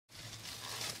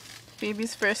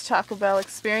Phoebe's first Taco Bell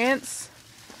experience.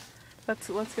 Let's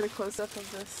get a close up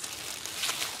of this.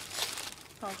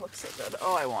 Oh, it looks so good.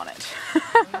 Oh, I want it.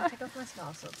 I'm gonna take off my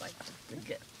smell so it's like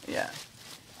good. Yeah.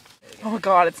 Oh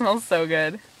god, it smells so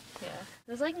good. Yeah.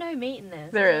 There's like no meat in there.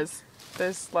 There is.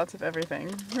 There's lots of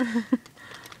everything.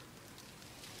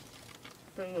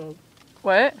 Pretty good.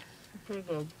 What? Pretty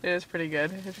good. It is pretty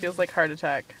good. It feels like heart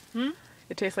attack.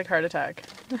 It tastes like heart attack.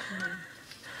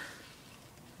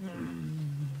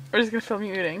 We're just gonna film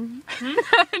you eating.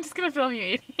 I'm just gonna film you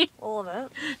eating. All of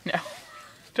it? No.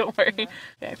 Don't worry. No.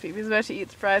 Okay, Phoebe's about to eat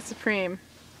the fries supreme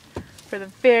for the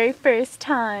very first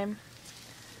time.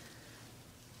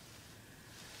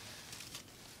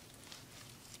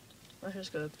 That's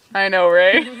just good. I know,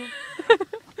 right?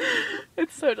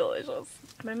 It's so delicious.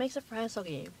 But it makes the fries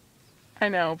soggy. I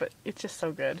know, but it's just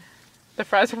so good. The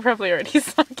fries are probably already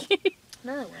soggy.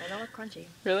 No, they look crunchy.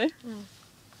 Really?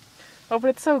 Oh,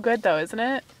 but it's so good though, isn't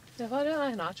it? If I don't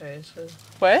like nachos, cause...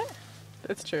 What?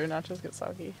 It's true, nachos get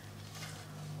soggy.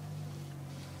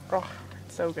 Oh,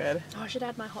 it's so good. Oh, I should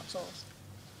add my hot sauce.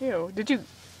 Ew. Did you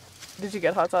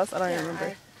get hot sauce? I don't even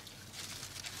remember.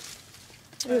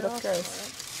 Ew, that's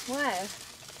gross. Why?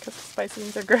 Because spicy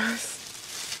things are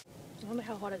gross. I wonder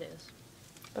how hot it is.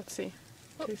 Let's see.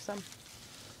 Do some.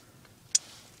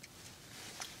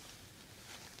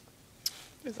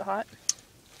 Is it hot?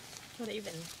 Not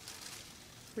even.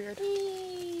 Weird.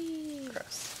 Eee.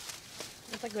 Gross.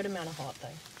 It's a good amount of hot though.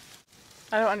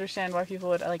 I don't understand why people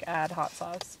would like add hot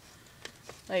sauce.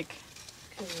 Like,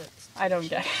 I don't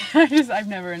get it. I've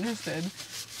never understood.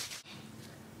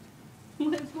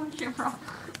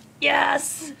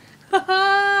 Yes!